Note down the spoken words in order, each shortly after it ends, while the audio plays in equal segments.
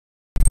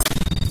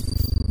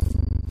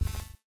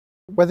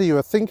Whether you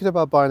are thinking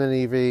about buying an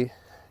EV,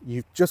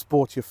 you've just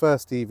bought your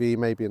first EV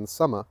maybe in the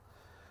summer,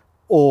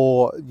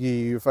 or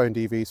you've owned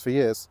EVs for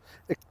years,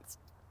 it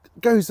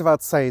goes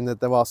without saying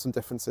that there are some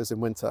differences in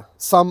winter.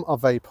 Some are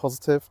very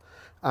positive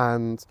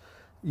and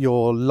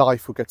your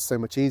life will get so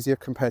much easier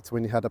compared to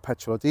when you had a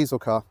petrol or diesel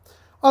car.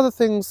 Other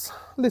things,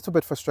 a little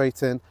bit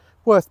frustrating,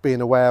 worth being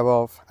aware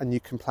of, and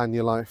you can plan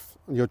your life,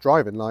 your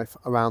driving life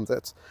around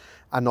it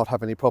and not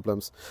have any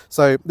problems.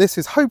 So this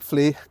is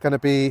hopefully going to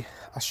be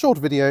a short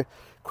video,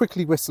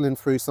 quickly whistling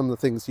through some of the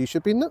things you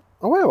should be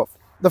aware of.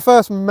 The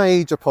first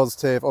major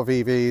positive of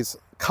EVs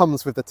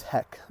comes with the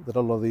tech that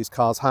a lot of these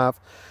cars have.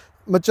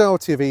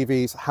 Majority of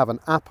EVs have an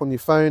app on your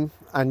phone,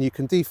 and you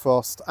can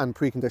defrost and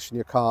precondition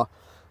your car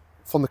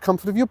from the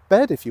comfort of your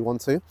bed if you want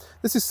to.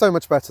 This is so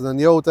much better than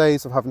the old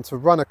days of having to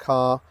run a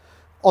car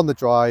on the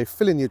drive,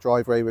 filling your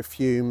driveway with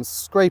fumes,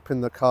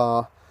 scraping the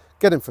car,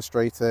 getting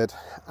frustrated,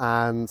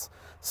 and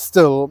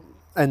still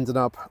ending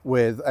up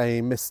with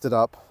a misted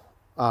up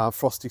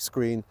frosty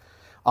screen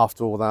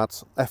after all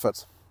that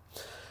effort.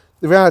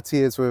 The reality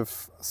is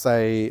with,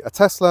 say, a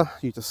Tesla,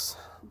 you just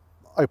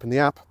open the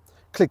app,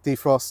 click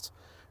defrost,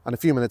 and a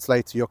few minutes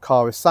later your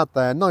car is sat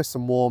there nice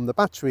and warm, the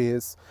battery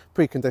is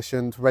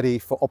preconditioned, ready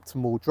for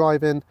optimal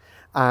driving,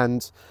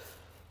 and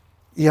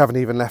you haven't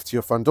even left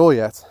your front door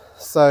yet.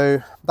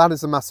 So that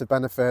is a massive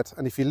benefit,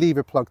 and if you leave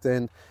it plugged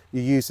in,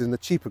 you're using the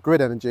cheaper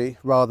grid energy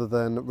rather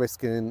than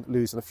risking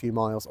losing a few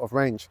miles of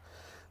range.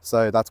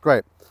 So that's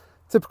great.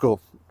 Typical.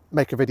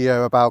 Make a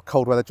video about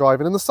cold weather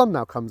driving and the sun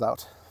now comes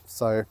out.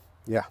 So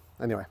yeah,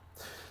 anyway,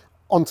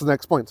 on to the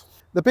next point.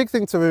 The big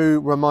thing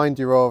to remind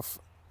you of,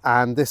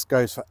 and this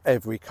goes for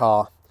every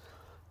car,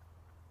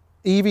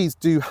 EVs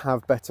do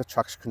have better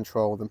traction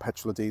control than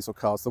petrol or diesel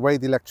cars. The way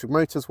the electric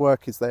motors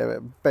work is they're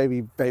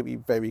very, very,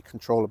 very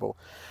controllable.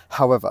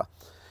 However,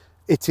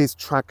 it is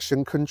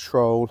traction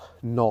control,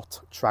 not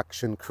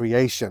traction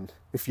creation.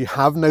 If you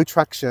have no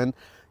traction,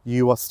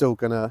 you are still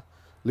gonna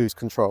lose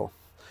control.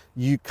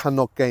 You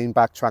cannot gain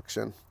back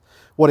traction.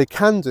 What it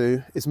can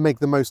do is make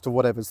the most of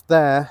whatever's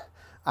there,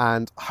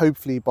 and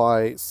hopefully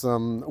by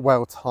some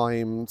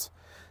well-timed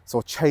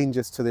sort of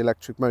changes to the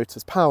electric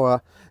motor's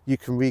power, you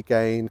can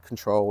regain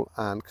control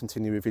and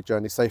continue with your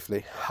journey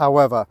safely.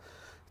 However,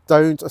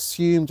 don't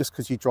assume just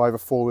because you drive a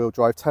four-wheel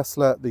drive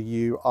Tesla that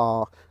you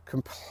are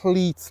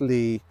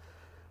completely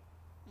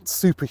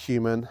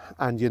superhuman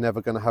and you're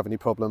never going to have any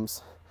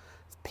problems.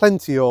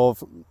 Plenty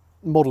of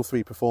Model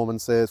 3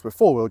 performances with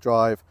four-wheel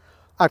drive,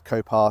 add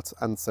co-part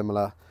and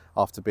similar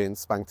after being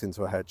spanked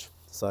into a hedge.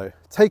 So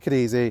take it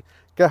easy,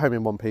 go home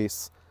in one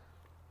piece,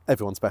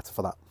 everyone's better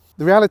for that.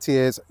 The reality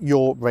is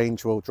your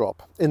range will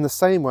drop in the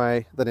same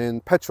way that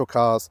in petrol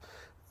cars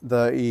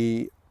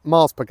the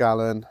miles per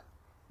gallon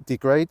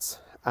degrades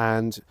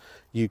and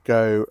you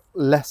go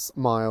less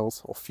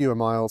miles or fewer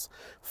miles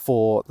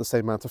for the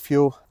same amount of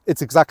fuel.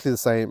 It's exactly the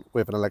same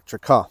with an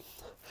electric car.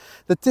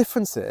 The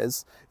difference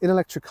is, in an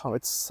electric car,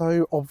 it's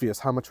so obvious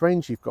how much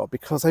range you've got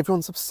because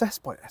everyone's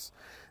obsessed by it.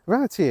 The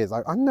reality is,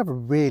 I never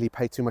really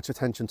pay too much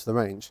attention to the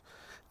range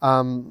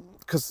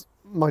because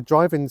my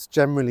driving's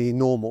generally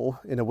normal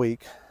in a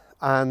week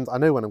and I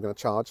know when I'm going to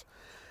charge.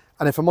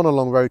 And if I'm on a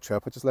long road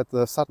trip, I just let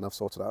the sat-nav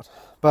sort it out.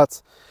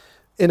 But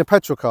in a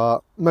petrol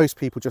car, most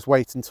people just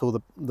wait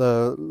until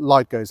the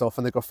light goes off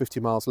and they've got 50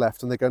 miles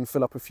left and they go and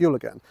fill up with fuel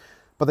again.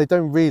 But they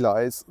don't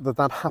realise that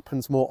that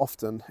happens more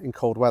often in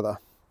cold weather.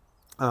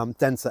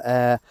 Denser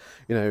air,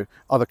 you know,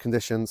 other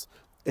conditions,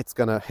 it's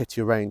going to hit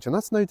your range. And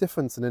that's no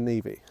different in an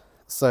EV.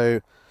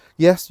 So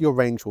yes, your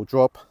range will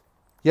drop.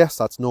 Yes,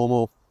 that's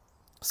normal.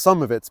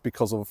 Some of it's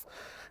because of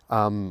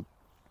an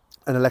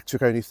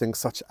electric only thing,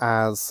 such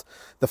as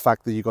the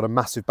fact that you've got a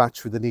massive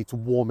battery that needs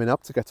warming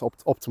up to get to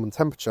optimum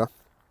temperature.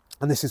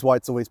 And this is why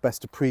it's always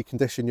best to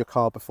precondition your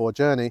car before a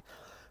journey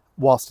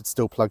whilst it's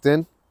still plugged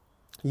in.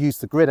 Use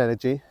the grid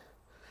energy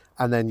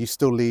and then you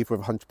still leave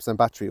with 100%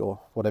 battery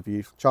or whatever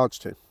you've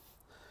charged to.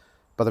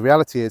 But the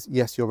reality is,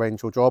 yes, your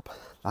range will drop.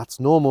 That's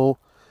normal.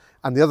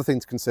 And the other thing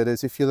to consider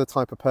is if you're the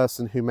type of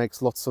person who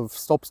makes lots of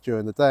stops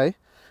during the day,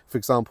 for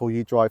example,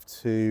 you drive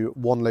to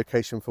one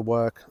location for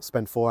work,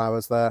 spend 4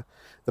 hours there,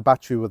 the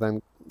battery will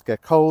then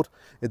get cold,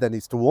 it then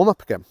needs to warm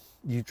up again.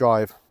 You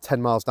drive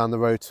 10 miles down the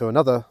road to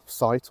another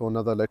site or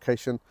another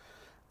location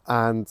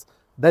and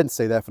then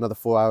stay there for another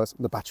 4 hours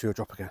and the battery will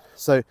drop again.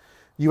 So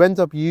you end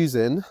up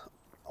using,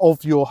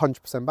 of your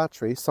 100%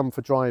 battery, some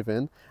for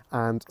driving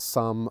and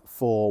some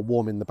for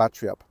warming the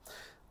battery up.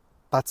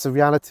 That's the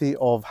reality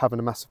of having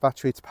a massive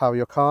battery to power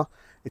your car.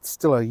 It's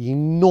still an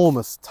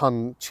enormous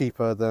ton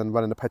cheaper than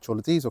running a petrol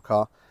or diesel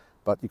car,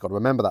 but you've got to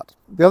remember that.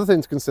 The other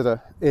thing to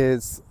consider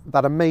is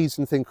that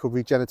amazing thing called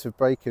regenerative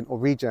braking or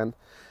regen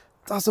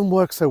doesn't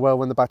work so well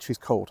when the battery's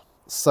cold.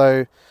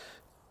 So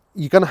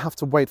you're going to have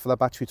to wait for that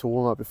battery to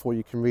warm up before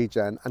you can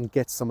regen and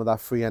get some of that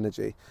free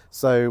energy.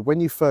 So when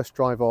you first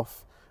drive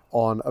off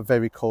on a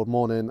very cold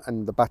morning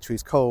and the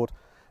battery's cold,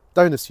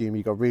 don't assume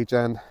you got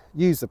regen,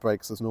 use the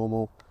brakes as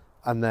normal,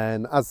 and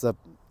then as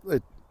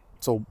it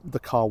till the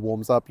car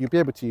warms up, you'll be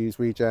able to use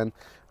regen,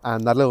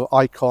 and that little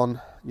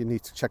icon, you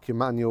need to check your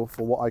manual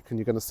for what icon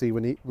you're going to see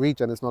when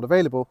regen is not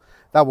available.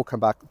 That will come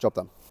back, job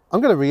done. I'm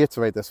going to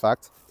reiterate this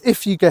fact.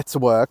 If you get to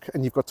work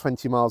and you've got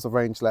 20 miles of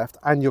range left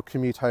and your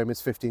commute home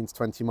is 15 to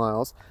 20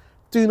 miles,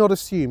 do not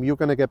assume you're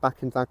going to get back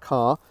into that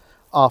car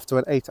after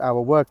an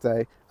 8-hour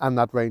workday and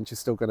that range is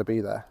still going to be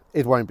there.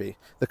 It won't be.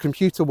 The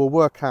computer will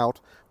work out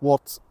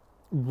what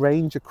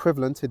range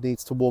equivalent it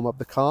needs to warm up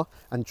the car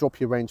and drop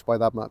your range by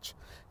that much.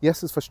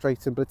 Yes, it's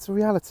frustrating, but it's a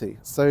reality.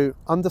 So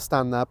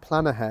understand that,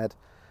 plan ahead.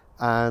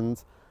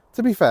 And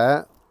to be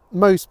fair,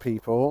 most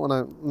people, and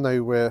I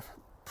know we're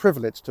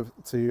privileged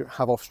to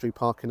have off-street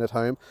parking at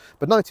home,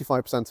 but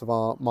 95% of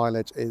our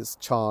mileage is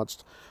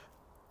charged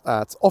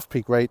at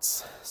off-peak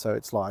rates, so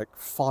it's like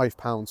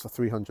 £5 for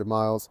 300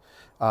 miles,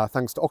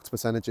 thanks to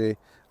Octopus Energy.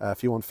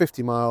 If you want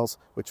 50 miles,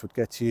 which would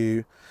get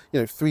you,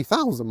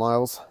 3,000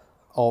 miles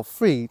of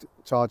free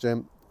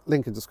charging,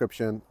 link in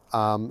description,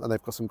 and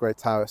they've got some great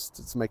tariffs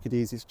to make it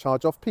easy to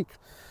charge off-peak.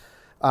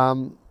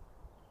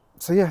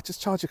 So yeah,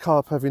 just charge your car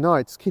up every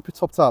night, just keep it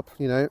topped up,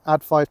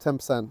 add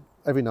 5–10%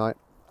 every night,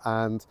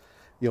 and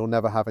you'll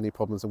never have any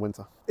problems in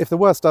winter. If the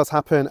worst does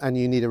happen and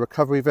you need a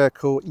recovery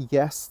vehicle,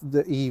 yes,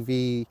 the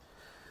EV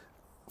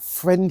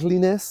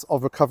friendliness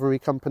of recovery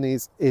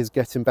companies is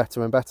getting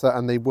better and better,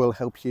 and they will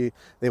help you.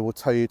 They will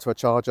tow you to a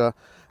charger.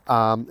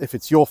 If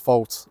it's your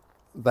fault,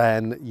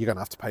 then you're going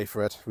to have to pay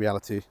for it.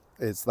 Reality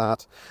is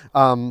that.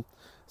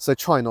 So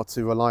try not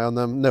to rely on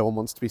them. No one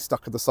wants to be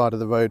stuck at the side of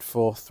the road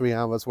for 3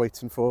 hours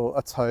waiting for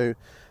a tow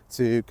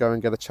to go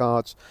and get a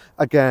charge.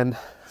 Again,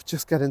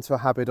 just get into a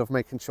habit of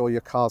making sure your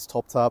car's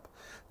topped up,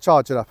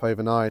 charge it up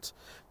overnight.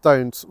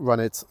 Don't run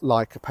it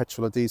like a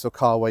petrol or diesel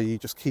car where you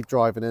just keep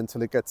driving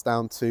until it gets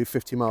down to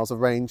 50 miles of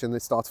range and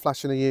it starts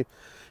flashing at you.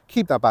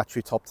 Keep that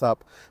battery topped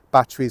up.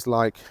 Batteries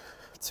like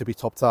to be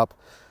topped up.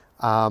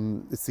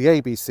 It's the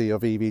ABC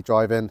of EV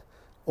driving.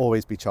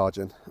 Always be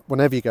charging.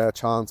 Whenever you get a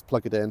chance,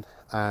 plug it in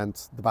and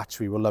the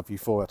battery will love you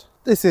for it.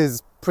 This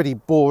is pretty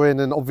boring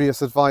and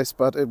obvious advice,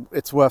 but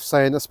it's worth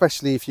saying,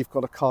 especially if you've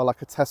got a car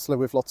like a Tesla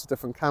with lots of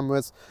different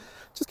cameras.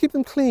 Just keep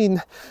them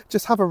clean.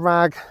 Just have a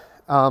rag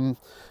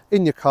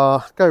in your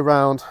car, go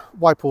round,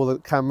 wipe all the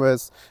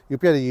cameras. You'll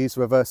be able to use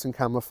the reversing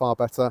camera far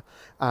better,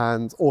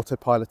 and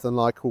autopilot and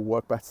like will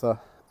work better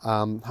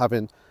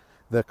having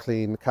the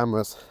clean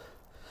cameras.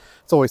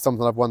 It's always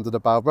something I've wondered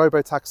about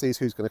robo-taxis,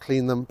 who's going to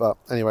clean them, but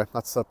anyway,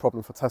 that's a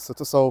problem for Tesla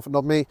to solve,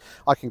 not me.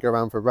 I can go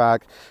around with a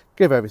rag,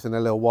 give everything a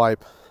little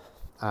wipe,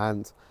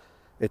 and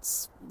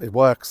it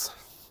works.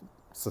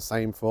 It's the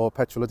same for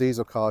petrol or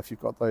diesel car if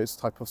you've got those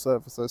type of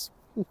services.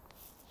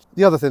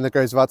 The other thing that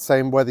goes without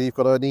saying, whether you've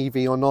got an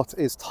EV or not,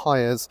 is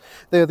tyres.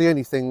 They're the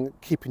only thing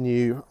keeping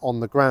you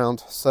on the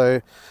ground,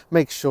 so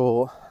make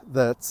sure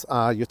that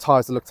your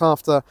tyres are looked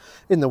after.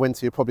 In the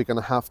winter, you're probably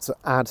going to have to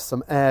add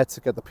some air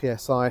to get the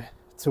PSI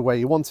to where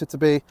you want it to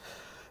be.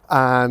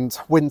 And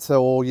winter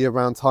or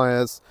year-round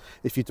tyres,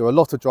 if you do a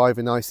lot of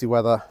driving icy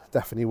weather,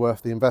 definitely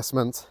worth the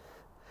investment.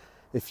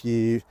 If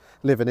you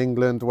live in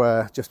England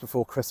where just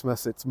before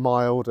Christmas it's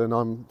mild and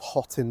I'm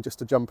hot in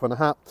just a jumper and a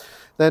hat,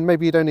 then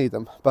maybe you don't need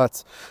them.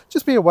 But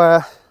just be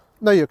aware,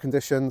 know your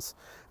conditions,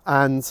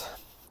 and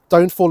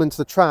don't fall into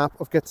the trap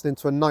of getting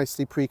into a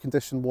nicely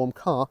pre-conditioned warm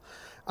car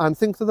and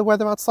think that the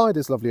weather outside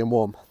is lovely and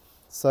warm.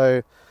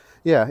 So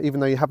yeah, even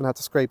though you haven't had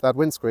to scrape that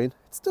windscreen,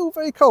 it's still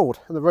very cold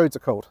and the roads are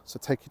cold, so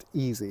take it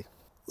easy.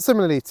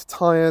 Similarly to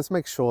tyres,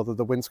 make sure that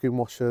the windscreen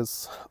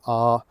washers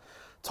are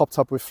topped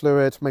up with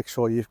fluid. Make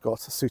sure you've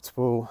got a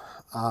suitable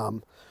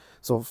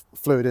sort of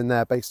fluid in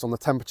there based on the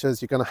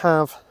temperatures you're going to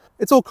have.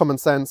 It's all common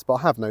sense, but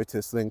I have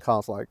noticed that in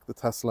cars like the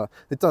Tesla,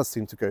 it does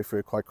seem to go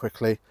through quite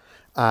quickly.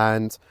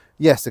 And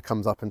yes, it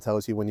comes up and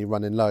tells you when you're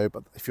running low,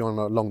 but if you're on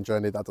a long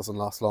journey, that doesn't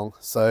last long.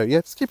 So yeah,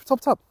 just keep it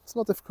topped up. It's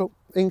not difficult.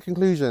 In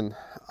conclusion,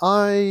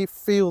 I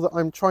feel that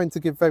I'm trying to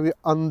give very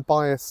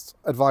unbiased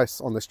advice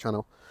on this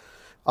channel.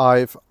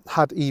 I've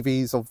had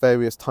EVs of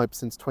various types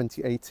since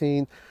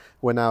 2018.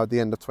 We're now at the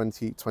end of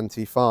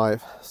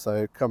 2025,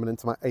 so coming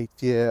into my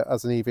 8th year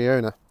as an EV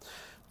owner.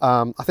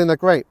 I think they're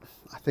great.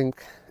 I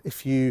think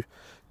if you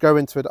go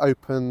into it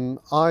open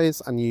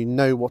eyes and you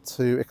know what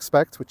to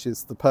expect, which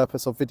is the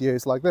purpose of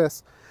videos like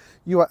this,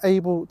 you are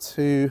able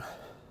to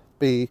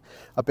be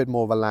a bit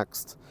more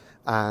relaxed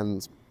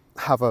and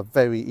have a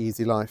very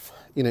easy life.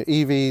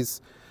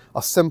 EVs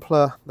are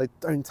simpler, they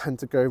don't tend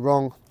to go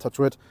wrong, touch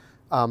wood,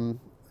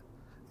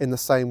 in the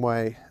same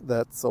way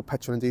that sort of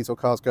petrol and diesel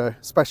cars go,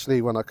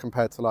 especially when I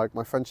compare to like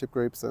my friendship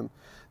groups and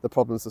the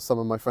problems that some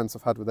of my friends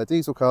have had with their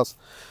diesel cars.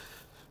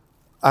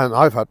 And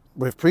I've had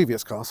with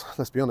previous cars,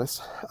 let's be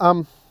honest.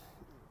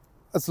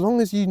 As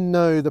long as you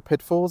know the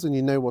pitfalls and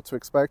you know what to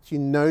expect, you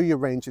know your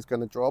range is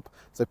going to drop,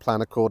 so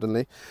plan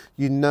accordingly.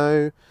 You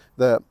know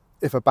that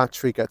if a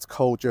battery gets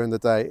cold during the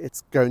day,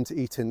 it's going to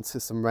eat into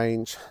some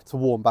range to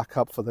warm back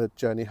up for the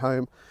journey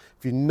home.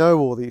 If you know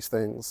all these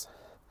things,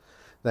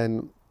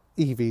 then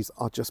EVs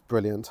are just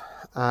brilliant.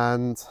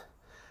 And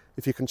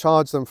if you can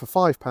charge them for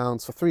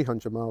 £5 for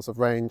 300 miles of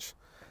range,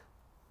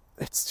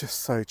 it's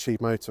just so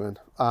cheap motoring.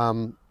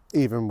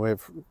 even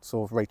with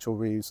sort of Rachel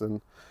Reeves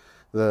and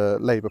the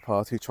Labour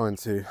Party trying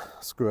to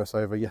screw us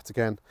over yet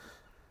again.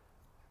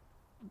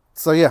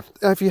 So yeah,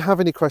 if you have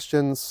any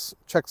questions,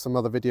 check some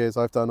other videos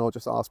I've done or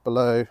just ask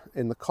below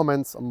in the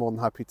comments. I'm more than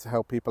happy to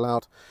help people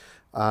out.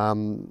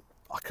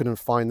 I couldn't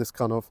find this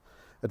kind of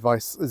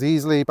advice as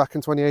easily back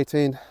in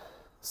 2018.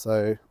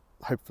 So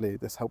hopefully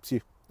this helps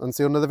you, and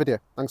see you on another video.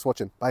 Thanks for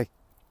watching. Bye.